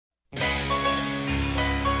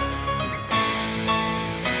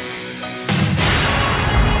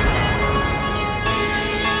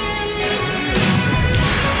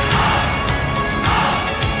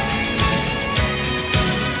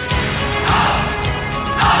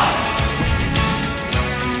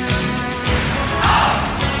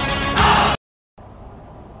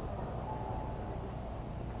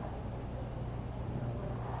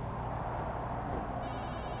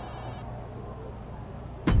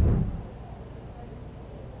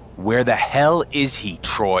Where the hell is he,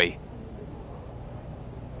 Troy?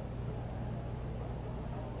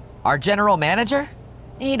 Our general manager?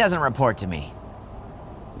 He doesn't report to me.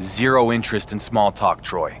 Zero interest in small talk,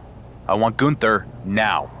 Troy. I want Gunther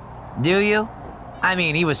now. Do you? I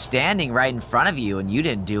mean, he was standing right in front of you and you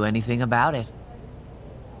didn't do anything about it.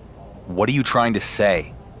 What are you trying to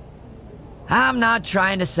say? I'm not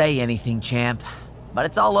trying to say anything, champ, but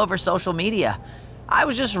it's all over social media. I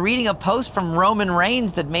was just reading a post from Roman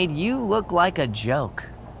Reigns that made you look like a joke.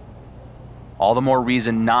 All the more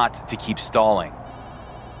reason not to keep stalling.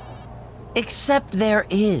 Except there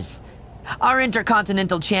is. Our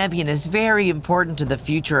Intercontinental Champion is very important to the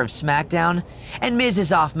future of SmackDown, and Miz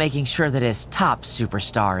is off making sure that his top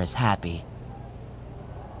superstar is happy.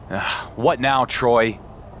 What now, Troy?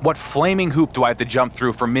 What flaming hoop do I have to jump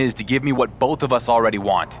through for Miz to give me what both of us already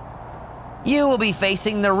want? You will be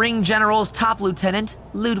facing the Ring General's top lieutenant,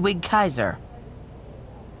 Ludwig Kaiser.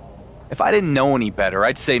 If I didn't know any better,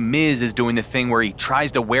 I'd say Miz is doing the thing where he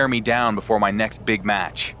tries to wear me down before my next big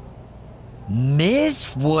match.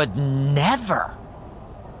 Miz would never.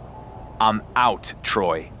 I'm out,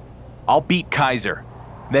 Troy. I'll beat Kaiser.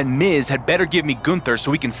 Then Miz had better give me Gunther so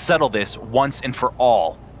we can settle this once and for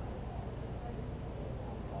all.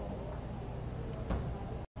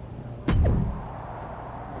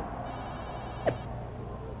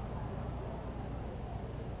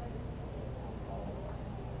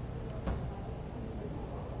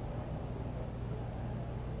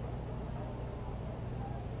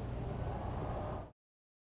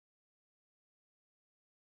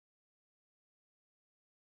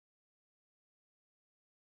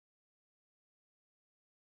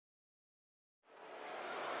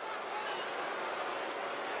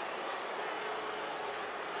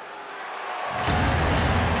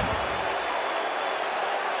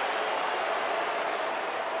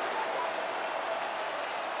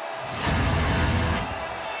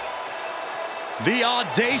 The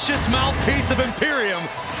audacious mouthpiece of Imperium,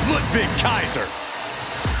 Ludwig Kaiser.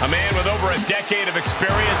 A man with over a decade of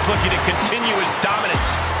experience looking to continue his dominance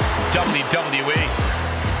in WWE.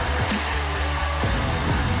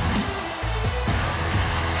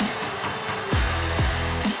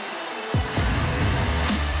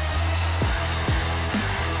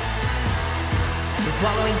 The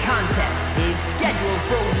following contest is scheduled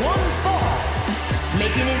for one fall.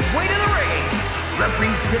 Making his way to the ring,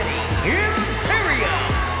 representing Imperium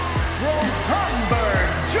from Hamburg,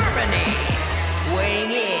 Germany, weighing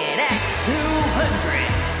in at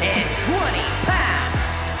 220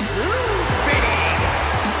 pounds, Ludwig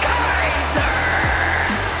Kaiser.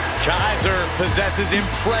 Kaiser possesses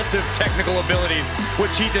impressive technical abilities,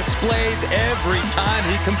 which he displays every time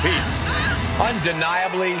he competes.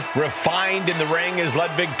 Undeniably refined in the ring is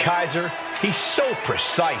Ludwig Kaiser. He's so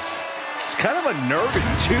precise. He's kind of unnerving,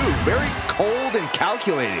 too. Very cold and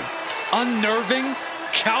calculating. Unnerving?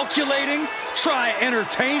 Calculating? Try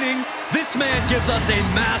entertaining. This man gives us a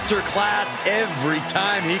master class every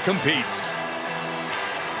time he competes.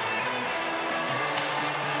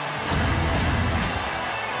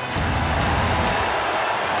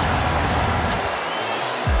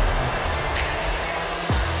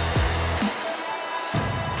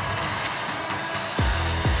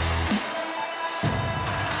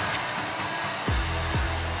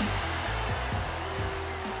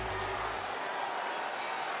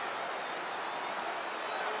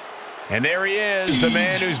 And there he is, the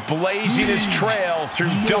man who's blazing his trail through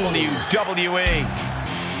WWE.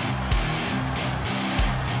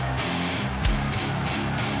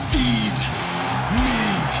 Feed me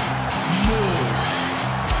more.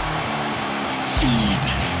 Feed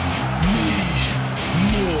me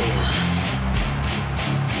more.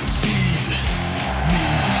 Feed me.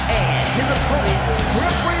 And his opponent,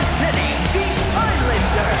 representing the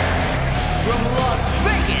Islander from Las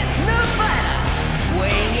Vegas, Nevada,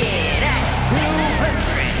 weighing in at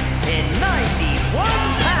 291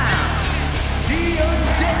 pounds, the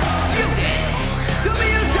undisputed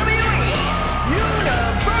WWE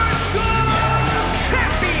Universal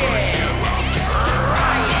Champion,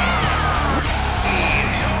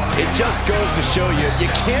 It just goes to show you, you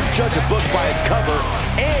can't judge a book by its cover,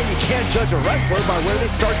 and you can't judge a wrestler by where they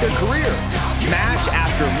start their career. Match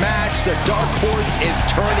after match, the Dark Horse is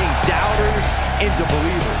turning doubters into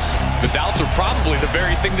believers. The doubts are probably the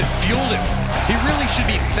very thing that fueled him. He really should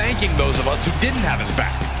be thanking those of us who didn't have his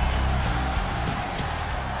back.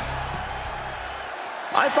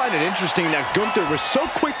 I find it interesting that Gunther was so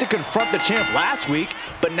quick to confront the champ last week,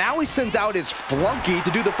 but now he sends out his flunky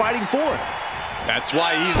to do the fighting for him. That's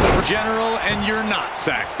why he's the general and you're not,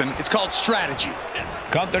 Saxton. It's called strategy.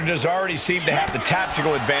 Gunther does already seem to have the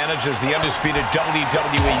tactical advantage as the undisputed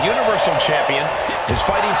WWE Universal Champion is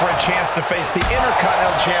fighting for a chance to face the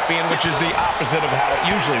Intercontinental Champion, which is the opposite of how it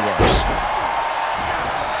usually works.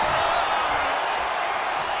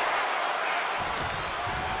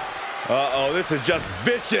 Uh-oh, this is just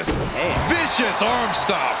vicious. Vicious arm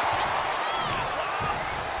stomp.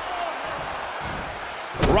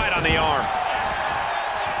 Right on the arm.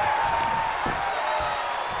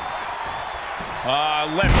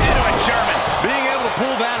 Left into a German. Being able to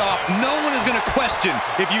pull that off, no one is going to question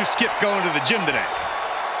if you skip going to the gym today.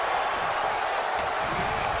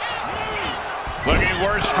 Looking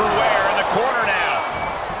worse for wear in the corner now.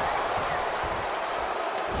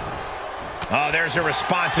 Oh, there's a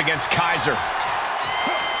response against Kaiser.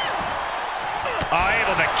 Oh,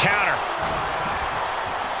 able to counter.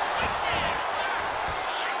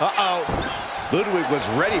 Uh-oh. Ludwig was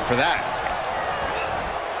ready for that.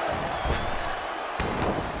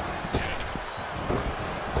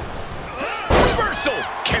 Reversal.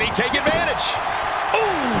 Can he take advantage?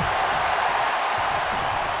 Ooh.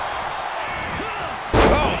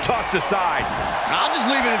 Oh, tossed aside. I'll just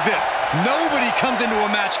leave it at this. Nobody comes into a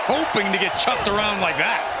match hoping to get chucked around like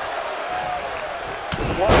that.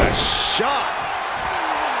 What a shot.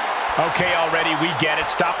 Okay, already, we get it.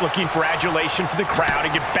 Stop looking for adulation from the crowd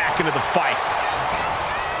and get back into the fight.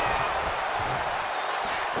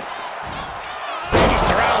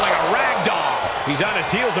 Tossed around like a rag doll. He's on his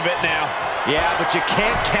heels a bit now. Yeah, but you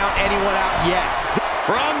can't count anyone out yet.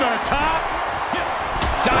 From the top.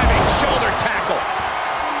 Diving shoulder tackle.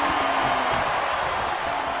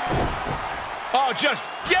 Oh, just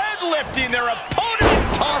deadlifting their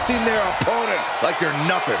opponent. Tossing their opponent like they're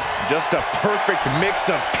nothing. Just a perfect mix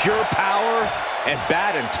of pure power and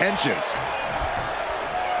bad intentions.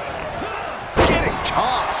 Getting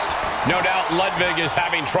tossed. No doubt Ludwig is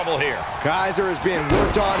having trouble here. Kaiser is being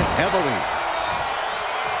worked on heavily.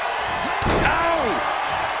 Ow!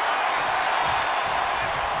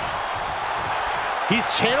 He's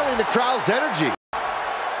channeling the crowd's energy.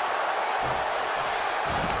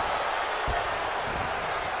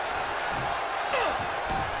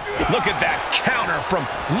 Look at that counter from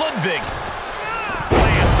Ludwig.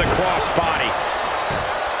 Lands the crossbody.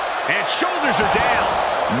 And shoulders are down.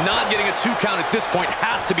 Not getting a 2 count at this point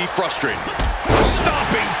has to be frustrating.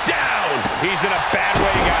 Stomping down. He's in a bad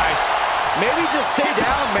way, guys. Maybe just stay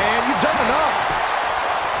down, man. You've done enough.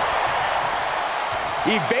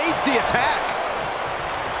 Evades the attack.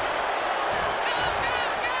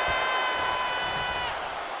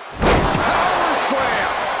 Power slam.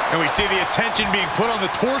 And we see the attention being put on the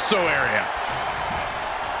torso area.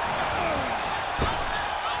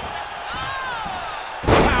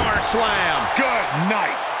 Power slam. Good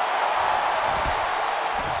night.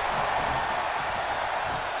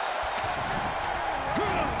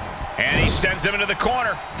 And he sends him into the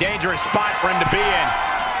corner. Dangerous spot for him to be in.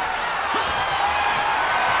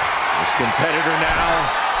 This competitor now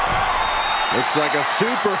looks like a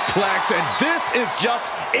superplex, and this is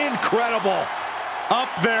just incredible. Up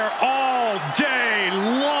there all day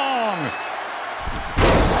long.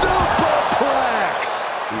 Superplex!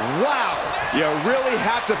 Wow! You really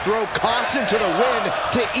have to throw caution to the wind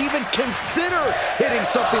to even consider hitting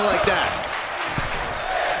something like that.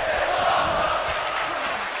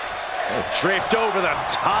 Draped over the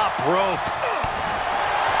top rope.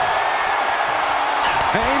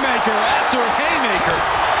 Haymaker after haymaker.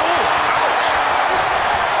 Oh, ouch.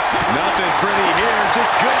 Nothing pretty here,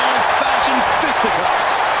 just good old-fashioned fisticuffs.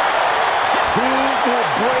 Who will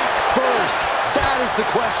break first? That is the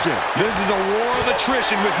question. This is a war of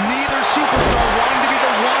attrition with neither superstar wanting to be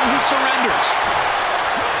the one who surrenders.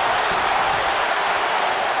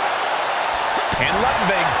 And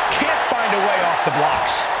Ludwig can't find a way off the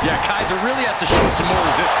blocks. Yeah, Kaiser really has to show some more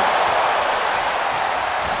resistance.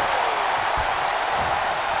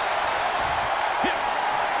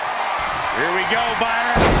 Here we go,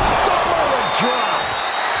 Byron. Samoan drop.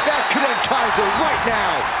 That could end Kaiser right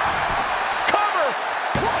now. Cover.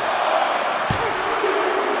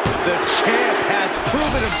 The champ has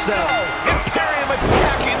proven himself. Imperium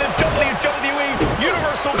attacking the WWE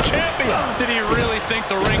Universal Champion. Did he really think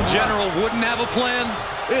the ring general wouldn't have a plan?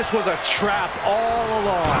 This was a trap all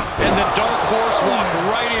along. And the Dark Horse walked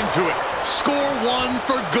right into it. Score 1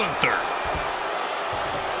 for Gunther.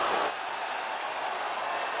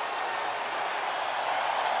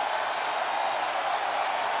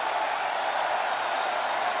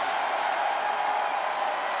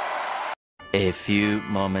 A few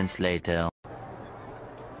moments later.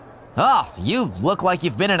 Oh, you look like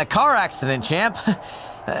you've been in a car accident, champ.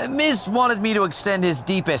 Miz wanted me to extend his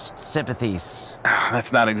deepest sympathies.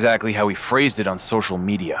 That's not exactly how he phrased it on social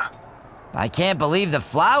media. I can't believe the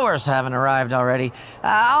flowers haven't arrived already.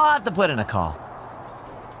 I'll have to put in a call.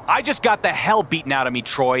 I just got the hell beaten out of me,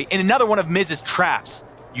 Troy, in another one of Miz's traps.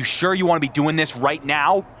 You sure you want to be doing this right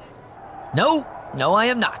now? No, I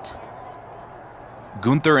am not.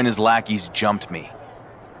 Gunther and his lackeys jumped me.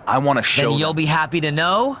 I want to show Then you'll them. be happy to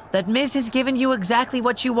know that Miz has given you exactly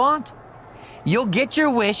what you want. You'll get your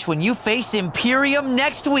wish when you face Imperium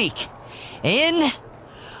next week in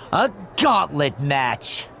a gauntlet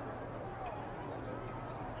match.